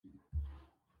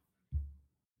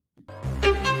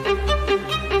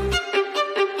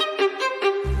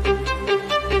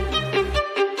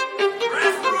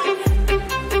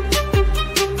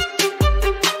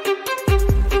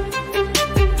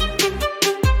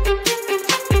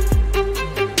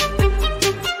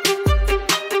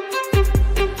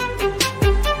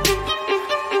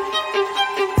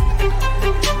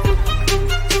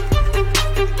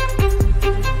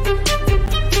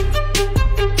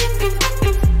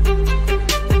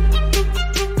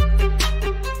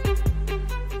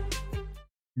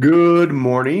Good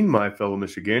morning, my fellow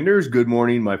Michiganders. Good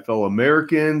morning, my fellow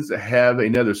Americans. I have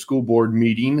another school board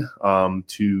meeting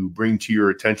to bring to your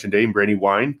attention today in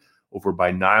Brandywine over by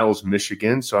Niles,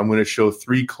 Michigan. So I'm going to show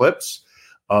 3 clips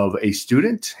of a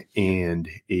student and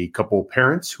a couple of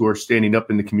parents who are standing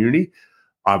up in the community.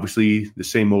 Obviously, the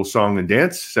same old song and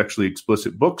dance, sexually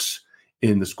explicit books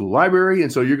in the school library.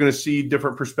 And so you're going to see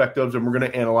different perspectives and we're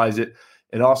going to analyze it.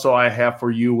 And also I have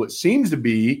for you what seems to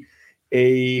be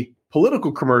a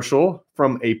political commercial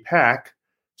from a PAC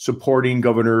supporting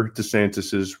Governor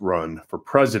DeSantis's run for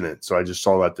president. So I just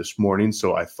saw that this morning.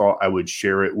 So I thought I would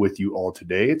share it with you all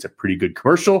today. It's a pretty good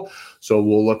commercial. So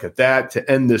we'll look at that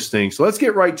to end this thing. So let's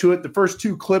get right to it. The first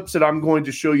 2 clips that I'm going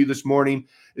to show you this morning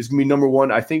is going to be number 1.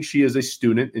 I think she is a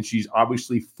student and she's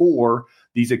obviously for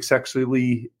these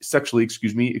sexually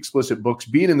explicit books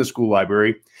being in the school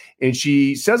library. And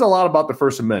she says a lot about the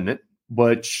First Amendment,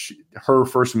 but her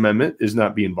First Amendment is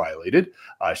not being violated.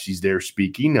 She's there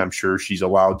speaking. I'm sure she's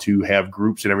allowed to have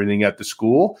groups and everything at the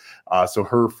school. So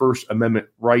her First Amendment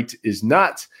right is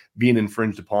not being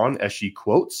infringed upon, as she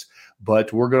quotes.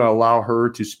 But we're going to allow her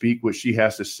to speak what she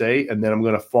has to say. And then I'm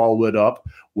going to follow it up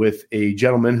with a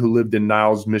gentleman who lived in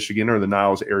Niles, Michigan, or the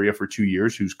Niles area for 2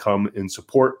 years, who's come in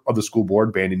support of the school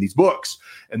board banning these books.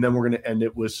 And then we're going to end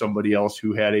it with somebody else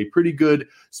who had a pretty good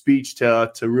speech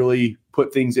to really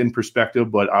put things in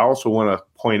perspective. But I also want to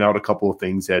point out a couple of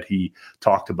things that he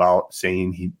talked about,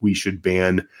 saying we should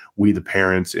ban We the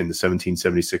Parents in the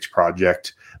 1776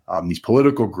 Project, these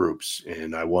political groups.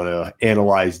 And I want to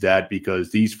analyze that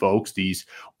because these folks, these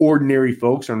ordinary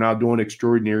folks, are now doing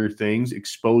extraordinary things,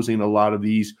 exposing a lot of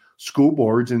these school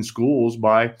boards and schools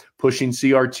by pushing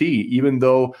CRT. Even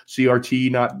though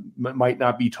CRT might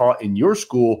not be taught in your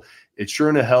school, it sure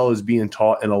in the hell is being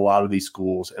taught in a lot of these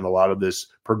schools, and a lot of this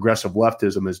progressive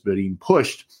leftism is being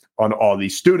pushed on all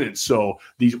these students. So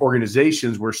these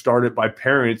organizations were started by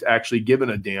parents actually giving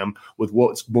a damn with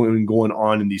what's going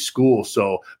on in these schools.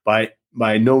 So by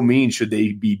no means should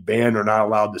they be banned or not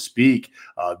allowed to speak.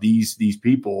 These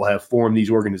people have formed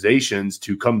these organizations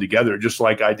to come together, just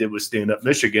like I did with Stand Up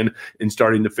Michigan and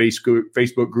starting the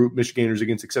Facebook group Michiganders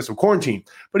Against Excessive Quarantine.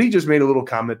 But he just made a little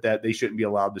comment that they shouldn't be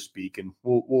allowed to speak, and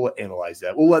we'll analyze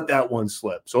that. We'll let that one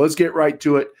slip. So let's get right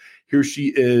to it. Here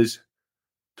she is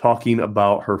talking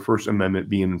about her First Amendment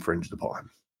being infringed upon,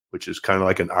 which is kind of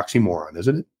like an oxymoron,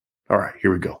 isn't it? All right,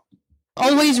 here we go.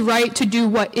 Always right to do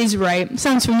what is right.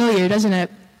 Sounds familiar, doesn't it?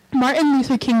 Martin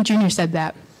Luther King Jr. said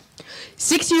that.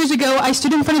 6 years ago, I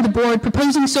stood in front of the board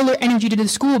proposing solar energy to the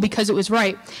school because it was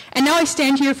right. And now I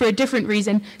stand here for a different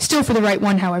reason, still for the right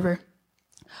one, however.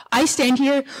 I stand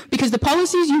here because the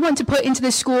policies you want to put into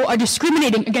this school are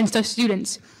discriminating against us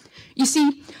students. You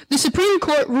see, the Supreme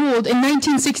Court ruled in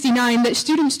 1969 that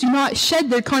students do not shed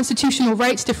their constitutional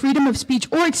rights to freedom of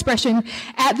speech or expression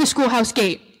at the schoolhouse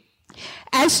gate.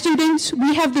 As students,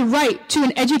 we have the right to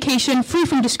an education free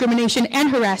from discrimination and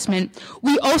harassment.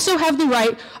 We also have the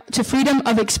right to freedom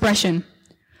of expression.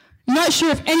 Not sure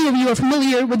if any of you are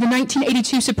familiar with the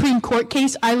 1982 Supreme Court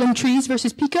case Island Trees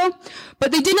versus Pico,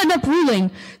 but they did end up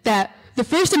ruling that the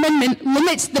First Amendment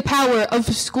limits the power of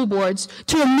school boards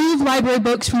to remove library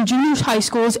books from junior high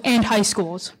schools and high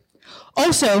schools.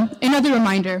 Also, another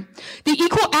reminder, the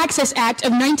Equal Access Act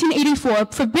of 1984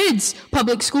 forbids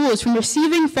public schools from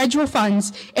receiving federal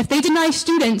funds if they deny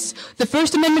students the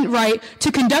First Amendment right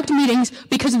to conduct meetings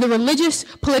because of the religious,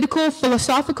 political,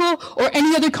 philosophical, or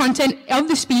any other content of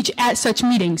the speech at such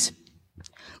meetings.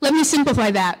 Let me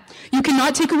simplify that. You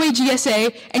cannot take away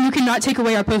GSA, and you cannot take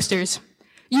away our posters.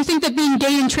 You think that being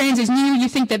gay and trans is new, you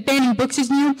think that banning books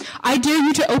is new, I dare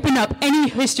you to open up any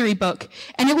history book,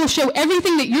 and it will show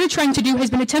everything that you're trying to do has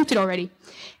been attempted already.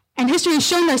 And history has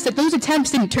shown us that those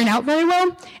attempts didn't turn out very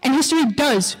well, and history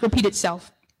does repeat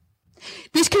itself.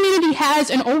 This community has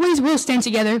and always will stand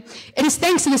together. It is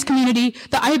thanks to this community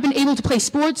that I have been able to play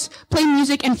sports, play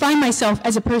music, and find myself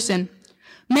as a person.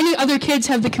 Many other kids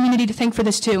have the community to thank for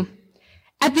this too.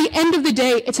 At the end of the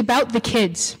day, it's about the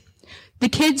kids. The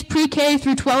kids pre-K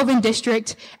through 12 in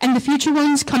district, and the future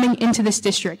ones coming into this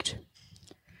district.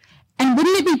 And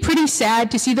wouldn't it be pretty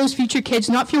sad to see those future kids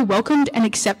not feel welcomed and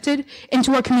accepted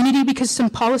into our community because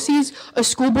some policies a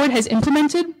school board has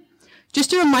implemented?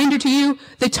 Just a reminder to you,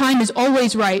 the time is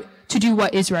always right to do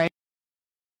what is right.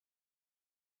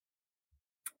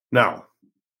 Now,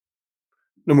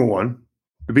 number 1,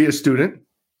 to be a student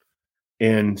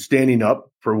and standing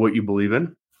up for what you believe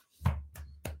in,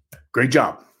 great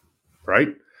job.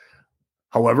 Right?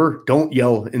 However, don't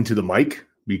yell into the mic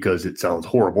because it sounds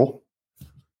horrible.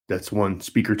 That's one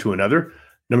speaker to another.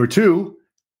 Number 2,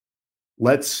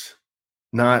 let's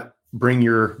not bring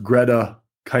your Greta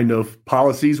kind of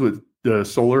policies with the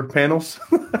solar panels.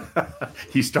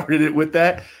 He started it with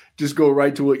that. Just go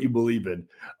right to what you believe in.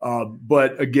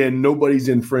 But again, nobody's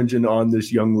infringing on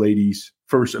this young lady's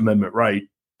First Amendment right.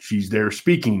 She's there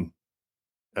speaking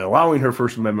and allowing her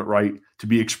First Amendment right to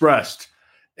be expressed.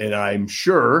 And I'm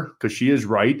sure, because she is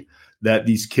right, that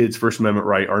these kids' First Amendment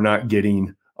right are not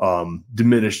getting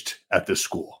diminished at this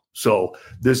school. So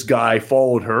this guy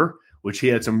followed her, which he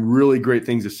had some really great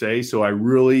things to say. So I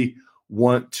really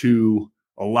want to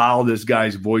allow this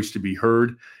guy's voice to be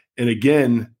heard. And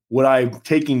again, what I'm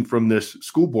taking from this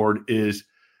school board is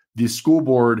the school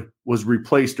board was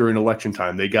replaced during election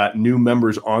time. They got new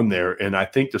members on there. And I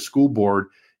think the school board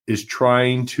is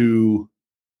trying to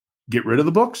get rid of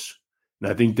the books. And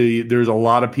I think there's a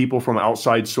lot of people from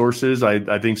outside sources.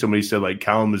 I think somebody said like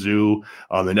Kalamazoo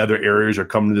and other areas are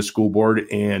coming to the school board,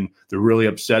 and they're really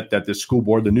upset that the school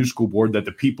board, the new school board that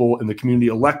the people in the community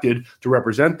elected to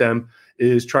represent them,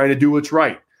 is trying to do what's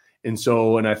right. And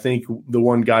so, and I think the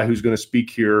one guy who's going to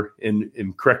speak here, and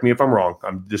correct me if I'm wrong,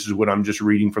 this is what I'm just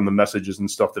reading from the messages and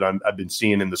stuff that I've been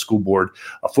seeing in the school board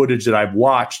footage that I've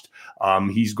watched.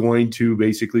 He's going to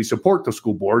basically support the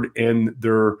school board and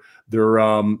their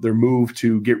move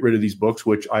to get rid of these books,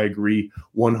 which I agree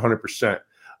 100%.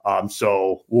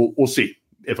 So we'll see.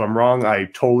 If I'm wrong, I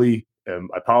totally I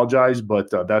apologize,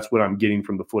 but that's what I'm getting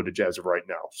from the footage as of right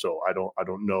now. So I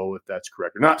don't know if that's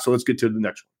correct or not. So let's get to the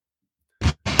next one.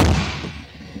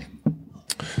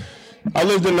 I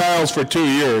lived in Niles for 2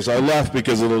 years. I left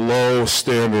because of the low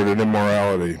standard and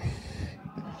immorality.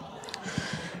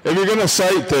 If you're going to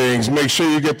cite things, make sure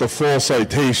you get the full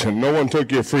citation. No one took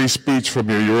your free speech from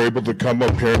you. You were able to come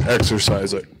up here and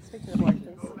exercise it.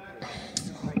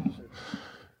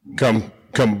 Come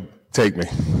take me.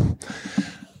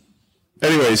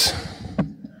 Anyways,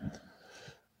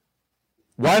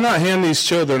 why not hand these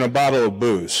children a bottle of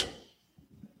booze?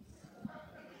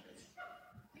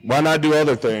 Why not do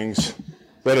other things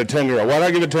than a 10-year-old? Why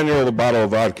not give a 10-year-old a bottle of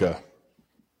vodka?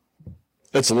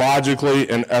 It's logically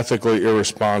and ethically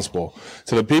irresponsible.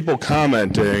 To the people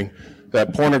commenting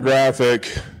that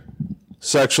pornographic,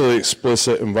 sexually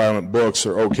explicit, and violent books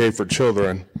are okay for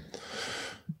children,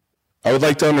 I would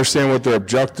like to understand what their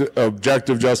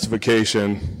objective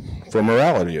justification for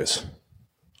morality is.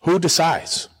 Who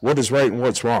decides what is right and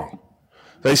what's wrong?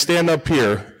 They stand up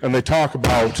here and they talk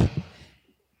about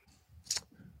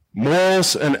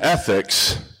morals and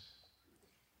ethics,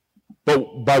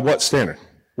 but by what standard?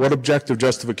 What objective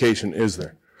justification is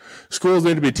there? Schools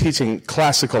need to be teaching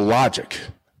classical logic,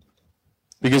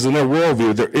 because in their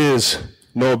worldview, there is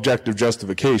no objective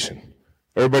justification.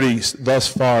 Everybody thus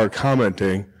far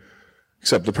commenting,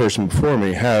 except the person before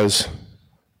me, has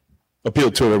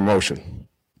appealed to their emotion.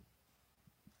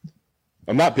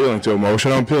 I'm not appealing to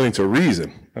emotion, I'm appealing to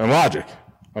reason and logic.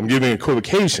 I'm giving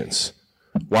equivocations.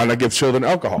 Why not give children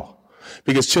alcohol?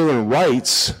 Because children's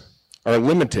rights are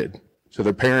limited to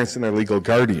their parents and their legal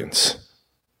guardians.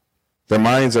 Their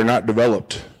minds are not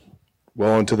developed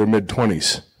well into their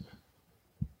mid-20s.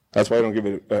 That's why I don't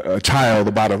give a child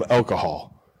a bottle of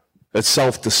alcohol. It's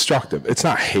self-destructive. It's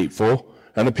not hateful.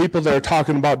 And the people that are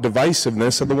talking about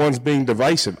divisiveness are the ones being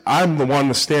divisive. I'm the one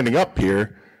that's standing up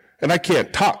here, and I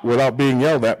can't talk without being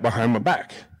yelled at behind my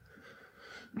back.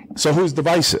 So who's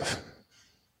divisive?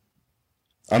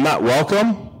 I'm not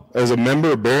welcome as a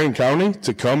member of Berrien County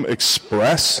to come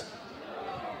express.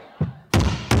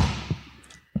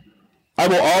 I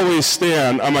will always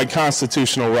stand on my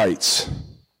constitutional rights.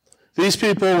 These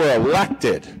people were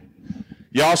elected.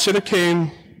 Y'all should have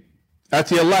came at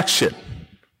the election.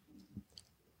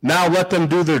 Now let them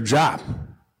do their job.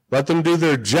 Let them do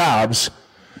their jobs.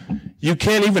 You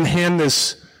can't even hand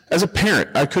this, as a parent,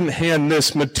 I couldn't hand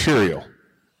this material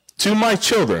to my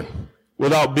children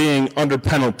without being under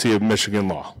penalty of Michigan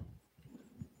law.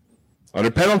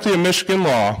 Under penalty of Michigan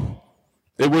law,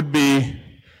 it would be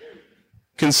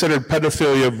considered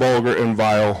pedophilia, vulgar, and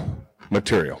vile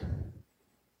material.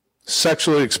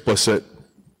 Sexually explicit,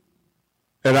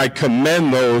 and I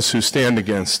commend those who stand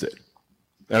against it,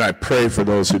 and I pray for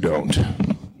those who don't.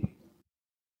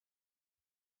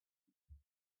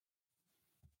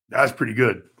 That's pretty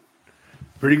good.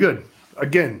 Pretty good.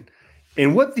 Again,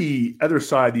 and what the other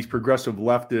side, these progressive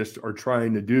leftists, are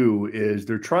trying to do is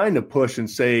they're trying to push and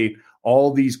say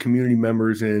all these community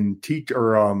members and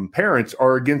parents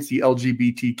are against the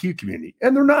LGBTQ community,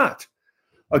 and they're not.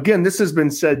 Again, this has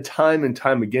been said time and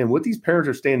time again. What these parents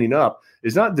are standing up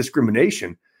is not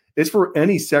discrimination. It's for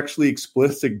any sexually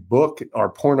explicit book or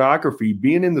pornography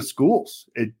being in the schools.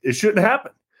 It shouldn't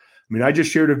happen. I mean, I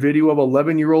just shared a video of an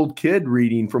 11-year-old kid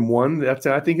reading from one that's,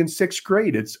 I think, in 6th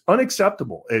grade. It's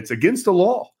unacceptable. It's against the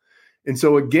law. And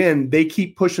so, again, they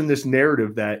keep pushing this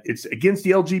narrative that it's against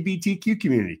the LGBTQ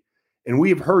community. And we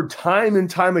have heard time and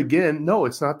time again, no,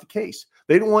 it's not the case.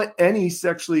 They don't want any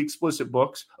sexually explicit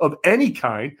books of any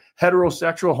kind,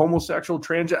 heterosexual, homosexual,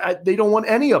 trans. They don't want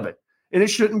any of it. And it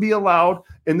shouldn't be allowed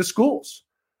in the schools.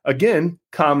 Again,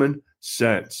 common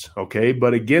sense. Okay.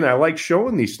 But again, I like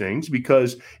showing these things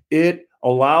because it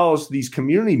allows these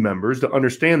community members to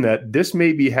understand that this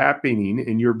may be happening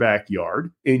in your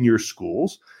backyard, in your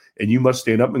schools, and you must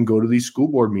stand up and go to these school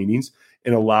board meetings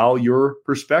and allow your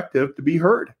perspective to be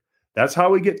heard. That's how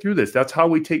we get through this. That's how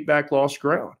we take back lost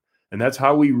ground. And that's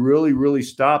how we really, really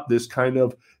stop this kind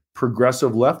of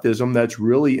progressive leftism that's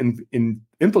really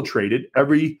infiltrated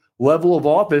every level of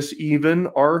office, even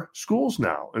our schools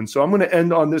now. And so I'm going to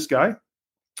end on this guy.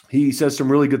 He says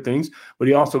some really good things, but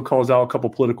he also calls out a couple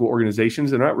political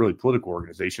organizations. They're not really political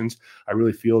organizations. I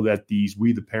really feel that these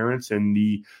We the Parents and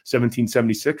the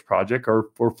 1776 Project are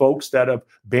for folks that have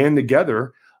band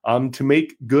together to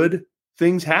make good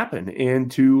things happen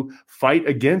and to fight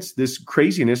against this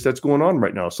craziness that's going on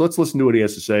right now. So let's listen to what he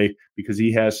has to say, because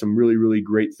he has some really, really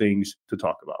great things to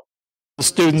talk about.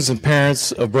 Students and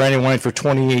parents of Brandywine for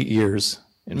 28 years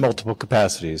in multiple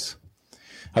capacities.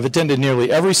 I've attended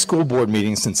nearly every school board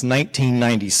meeting since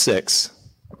 1996.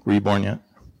 Were you born yet?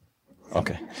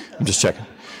 Okay, I'm just checking.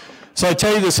 So I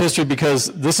tell you this history because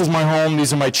this is my home,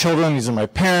 these are my children, these are my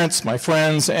parents, my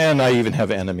friends, and I even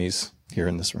have enemies here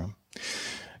in this room.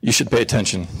 You should pay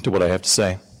attention to what I have to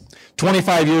say.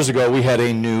 25 years ago, we had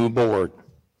a new board.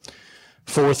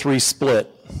 4-3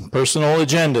 split, personal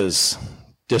agendas.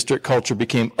 District culture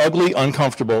became ugly,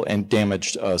 uncomfortable, and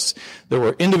damaged us. There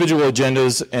were individual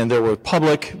agendas, and there were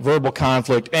public, verbal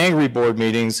conflict, angry board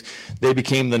meetings. They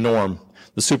became the norm.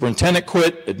 The superintendent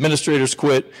quit, administrators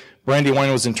quit.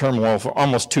 Brandywine was in turmoil for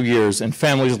almost 2 years, and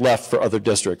families left for other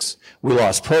districts. We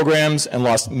lost programs and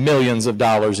lost millions of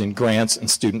dollars in grants and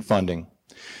student funding.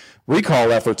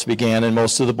 Recall efforts began, and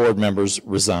most of the board members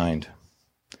resigned.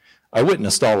 I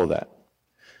witnessed all of that.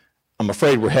 I'm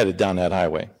afraid we're headed down that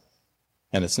highway,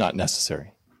 and it's not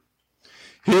necessary.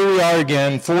 Here we are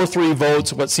again, 4-3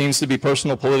 votes, what seems to be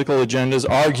personal political agendas,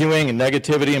 arguing and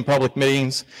negativity in public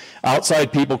meetings,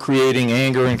 outside people creating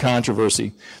anger and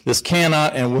controversy. This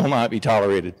cannot and will not be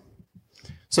tolerated.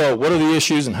 So what are the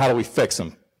issues and how do we fix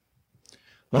them?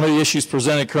 One of the issues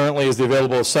presented currently is the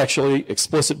available of sexually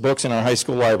explicit books in our high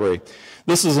school library.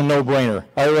 This is a no-brainer.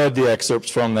 I read the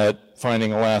excerpts from that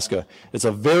Finding Alaska. It's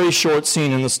a very short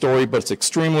scene in the story, but it's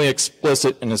extremely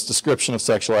explicit in its description of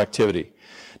sexual activity.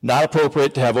 Not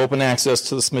appropriate to have open access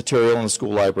to this material in the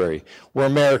school library. We're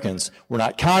Americans. We're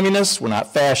not communists. We're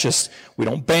not fascists. We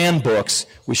don't ban books.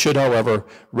 We should, however,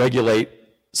 regulate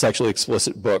sexually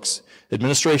explicit books.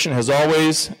 Administration has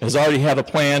already had a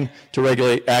plan to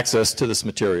regulate access to this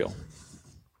material.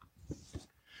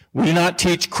 We do not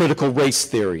teach critical race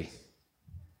theory.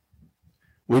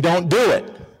 We don't do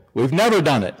it. We've never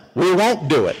done it. We won't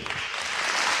do it.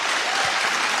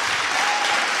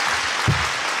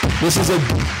 This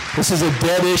is a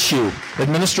dead issue.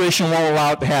 Administration won't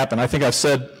allow it to happen. I think I've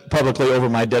said publicly over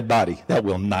my dead body, that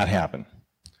will not happen.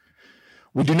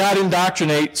 We do not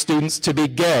indoctrinate students to be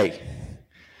gay.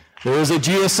 There is a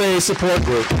GSA support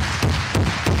group.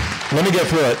 Let me get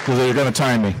through it because they're going to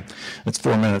time me. It's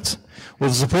 4 minutes. With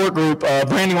the support group,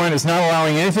 Brandywine is not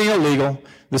allowing anything illegal.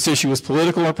 This issue is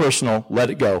political or personal.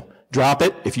 Let it go. Drop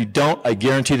it. If you don't, I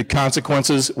guarantee the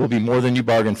consequences will be more than you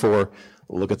bargained for.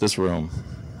 Look at this room.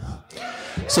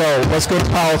 So let's go to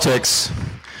politics.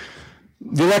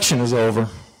 The election is over.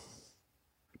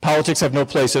 Politics have no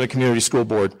place at a community school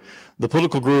board. The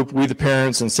political group, We the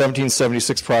Parents, and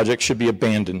 1776 Project should be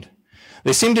abandoned.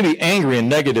 They seem to be angry and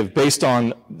negative based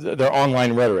on their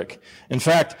online rhetoric. In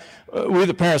fact, We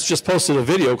the Parents just posted a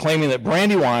video claiming that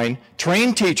Brandywine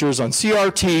trained teachers on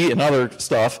CRT and other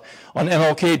stuff on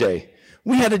MLK Day.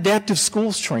 We had adaptive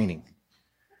schools training.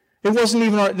 It wasn't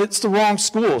even it's the wrong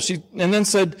school. And then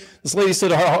this lady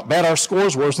said how bad our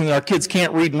scores were, and that our kids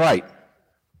can't read and write.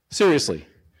 Seriously,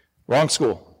 wrong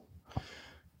school.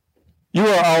 You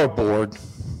are our board.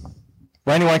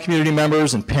 Brandywine community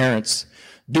members and parents,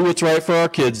 do what's right for our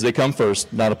kids. They come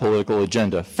first, not a political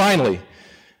agenda. Finally,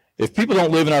 if people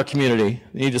don't live in our community,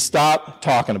 they need to stop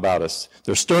talking about us.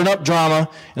 They're stirring up drama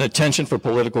and attention for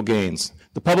political gains.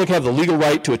 The public have the legal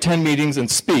right to attend meetings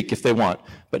and speak if they want,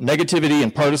 but negativity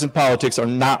and partisan politics are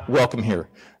not welcome here.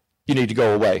 You need to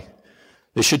go away.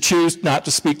 They should choose not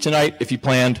to speak tonight if you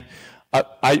planned.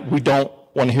 We don't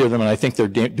want to hear them, and I think they're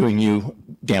doing you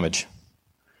damage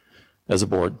as a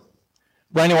board.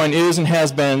 Brandywine is and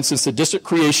has been, since the district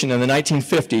creation in the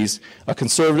 1950s, a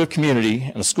conservative community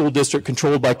and a school district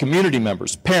controlled by community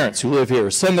members, parents who live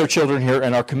here, send their children here,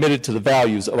 and are committed to the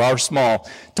values of our small,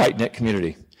 tight-knit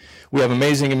community. We have an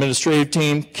amazing administrative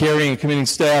team, caring and committing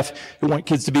staff who want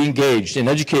kids to be engaged in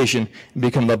education and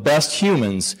become the best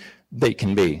humans they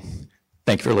can be.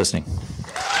 Thank you for listening.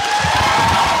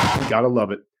 Gotta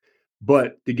love it.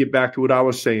 But to get back to what I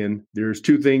was saying, there's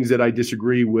two things that I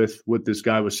disagree with what this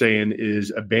guy was saying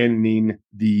is abandoning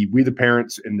the We the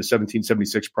Parents and the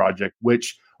 1776 Project,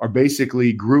 which are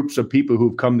basically groups of people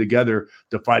who've come together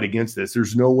to fight against this.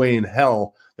 There's no way in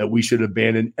hell that we should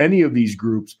abandon any of these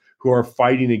groups who are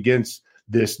fighting against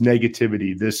this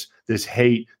negativity, this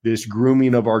hate, this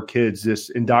grooming of our kids,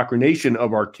 this indoctrination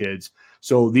of our kids.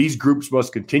 So these groups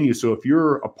must continue. So if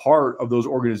you're a part of those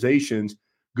organizations,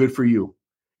 good for you.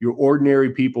 You're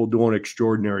ordinary people doing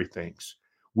extraordinary things.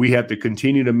 We have to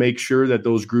continue to make sure that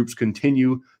those groups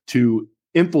continue to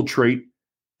infiltrate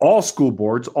all school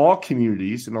boards, all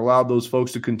communities, and allow those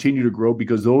folks to continue to grow,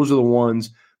 because those are the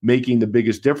ones making the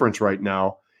biggest difference right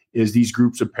now is these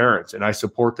groups of parents, and I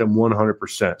support them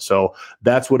 100%. So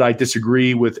that's what I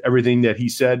disagree with everything that he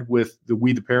said with the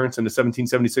We the Parents and the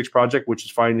 1776 Project, which is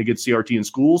fighting against CRT in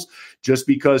schools. Just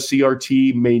because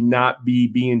CRT may not be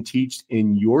being taught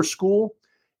in your school,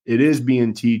 it is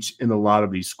being taught in a lot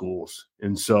of these schools.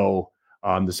 And so the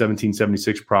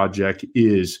 1776 Project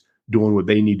is doing what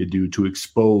they need to do to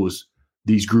expose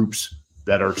these groups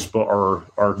that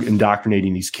are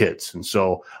indoctrinating these kids. And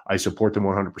so I support them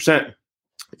 100%.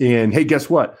 And hey, guess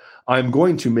what? I'm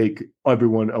going to make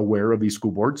everyone aware of these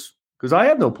school boards because I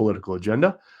have no political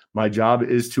agenda. My job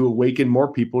is to awaken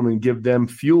more people and give them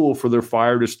fuel for their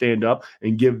fire to stand up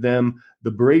and give them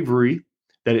the bravery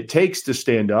that it takes to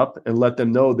stand up and let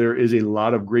them know there is a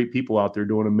lot of great people out there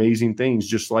doing amazing things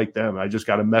just like them. I just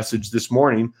got a message this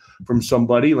morning from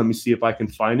somebody, let me see if I can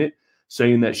find it,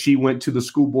 saying that she went to the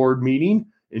school board meeting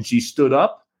and she stood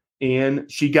up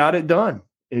and she got it done.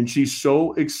 And she's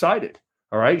so excited.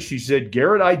 All right. She said,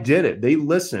 Garrett, I did it. They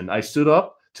listened. I stood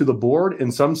up to the board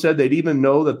and some said they'd even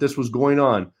know that this was going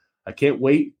on. I can't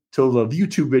wait till the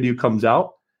YouTube video comes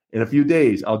out in a few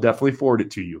days. I'll definitely forward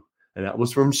it to you. And that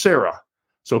was from Sarah.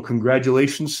 So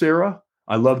congratulations, Sarah.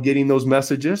 I love getting those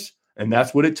messages, and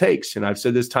that's what it takes. And I've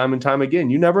said this time and time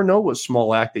again. You never know what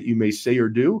small act that you may say or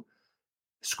do,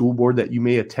 school board that you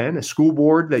may attend, a school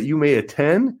board that you may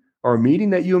attend, or a meeting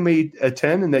that you may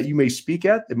attend and that you may speak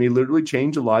at that may literally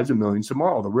change the lives of millions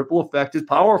tomorrow. The ripple effect is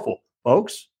powerful,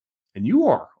 folks, and you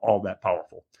are all that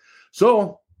powerful.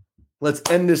 So let's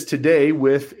end this today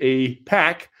with a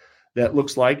PAC that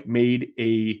looks like made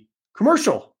a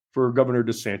commercial for Governor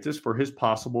DeSantis for his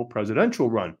possible presidential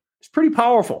run. It's pretty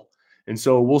powerful. And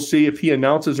so we'll see if he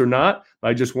announces or not.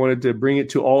 I just wanted to bring it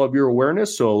to all of your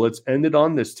awareness. So let's end it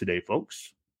on this today,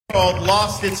 folks. The world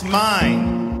lost its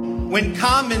mind when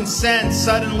common sense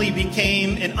suddenly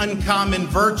became an uncommon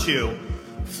virtue.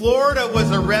 Florida was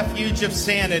a refuge of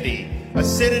sanity, a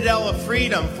citadel of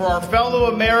freedom for our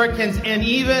fellow Americans and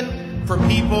even for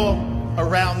people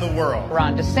around the world.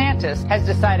 Ron DeSantis has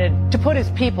decided to put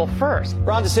his people first.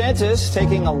 Ron DeSantis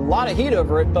taking a lot of heat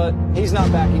over it, but he's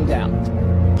not backing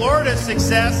down. Florida's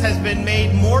success has been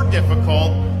made more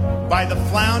difficult by the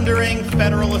floundering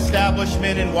federal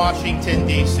establishment in Washington,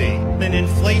 D.C. An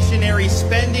inflationary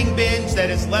spending binge that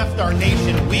has left our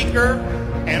nation weaker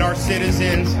and our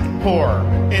citizens poorer.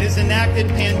 It has enacted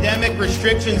pandemic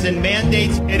restrictions and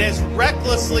mandates. It has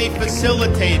recklessly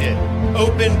facilitated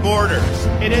open borders.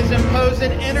 It has imposed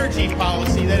an energy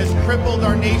policy that has crippled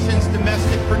our nation's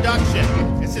domestic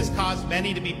production. This has caused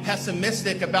many to be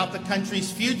pessimistic about the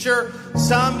country's future.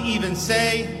 Some even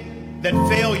say that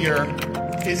failure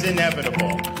is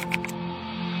inevitable.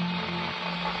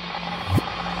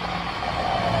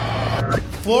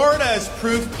 Florida is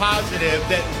proof positive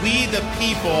that we, the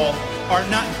people, are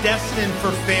not destined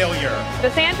for failure.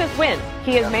 DeSantis wins.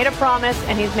 He has made a promise,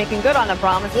 and he's making good on the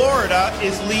promise. Florida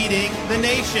is leading the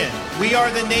nation. We are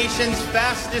the nation's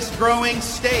fastest growing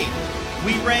state.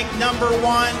 We rank number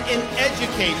one in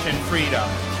education freedom.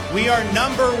 We are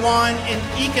number one in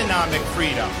economic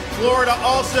freedom. Florida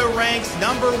also ranks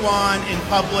number one in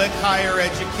public higher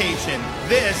education.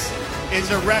 This is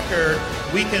a record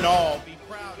we can all be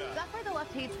proud of. That's why the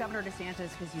left hates Governor DeSantis,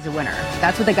 because he's a winner.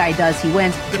 That's what the guy does. He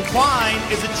wins. Decline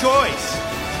is a choice.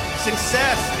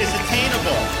 Success is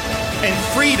attainable. And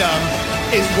freedom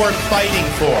is worth fighting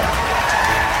for.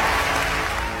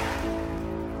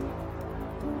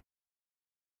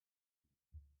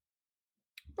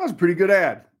 That was a pretty good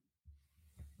ad.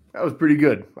 That was pretty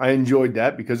good. I enjoyed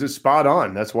that because it's spot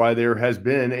on. That's why there has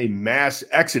been a mass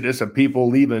exodus of people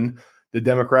leaving the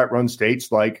Democrat-run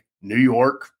states like New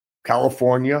York,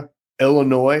 California,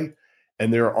 Illinois,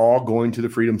 and they're all going to the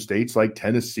freedom states like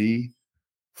Tennessee,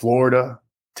 Florida,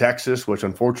 Texas, which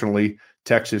unfortunately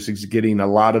Texas is getting a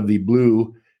lot of the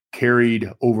blue carried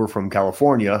over from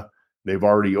California. They've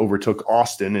already overtook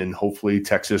Austin, and hopefully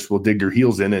Texas will dig their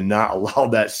heels in and not allow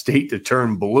that state to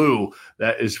turn blue.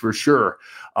 That is for sure.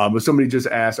 But somebody just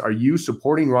asked, are you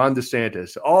supporting Ron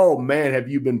DeSantis? Oh, man, have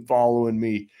you been following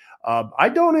me? I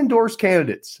don't endorse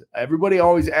candidates. Everybody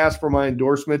always asks for my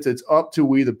endorsements. It's up to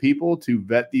we, the people, to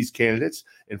vet these candidates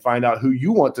and find out who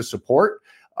you want to support.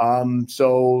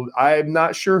 So I'm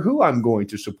not sure who I'm going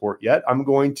to support yet. I'm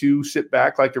going to sit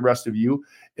back like the rest of you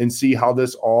and see how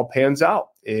this all pans out.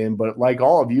 But like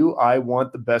all of you, I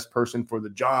want the best person for the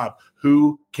job.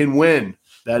 Who can win?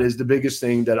 That is the biggest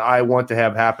thing that I want to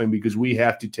have happen, because we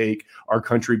have to take our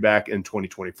country back in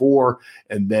 2024.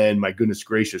 And then, my goodness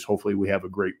gracious, hopefully we have a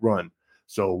great run.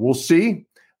 So we'll see.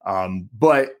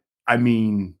 But I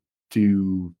mean,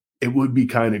 it would be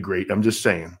kind of great. I'm just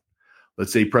saying,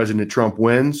 let's say President Trump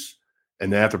wins,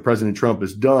 and then after President Trump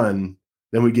is done,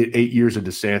 then we get 8 years of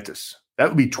DeSantis. That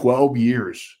would be 12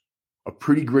 years of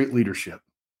pretty great leadership.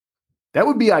 That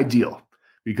would be ideal,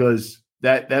 because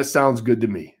that sounds good to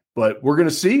me. But we're going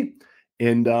to see.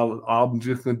 And I'm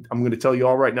going to tell you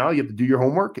all right now, you have to do your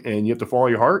homework and you have to follow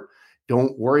your heart.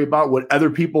 Don't worry about what other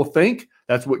people think.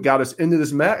 That's what got us into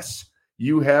this mess.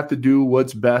 You have to do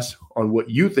what's best on what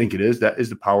you think it is. That is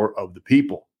the power of the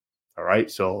people. All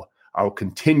right. So I'll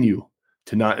continue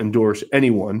to not endorse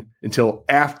anyone until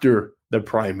after the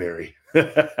primary.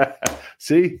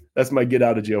 See, that's my get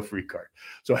out of jail free card.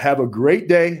 So have a great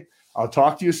day. I'll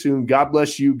talk to you soon. God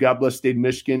bless you. God bless the state of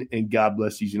Michigan, and God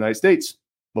bless these United States.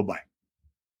 Bye-bye.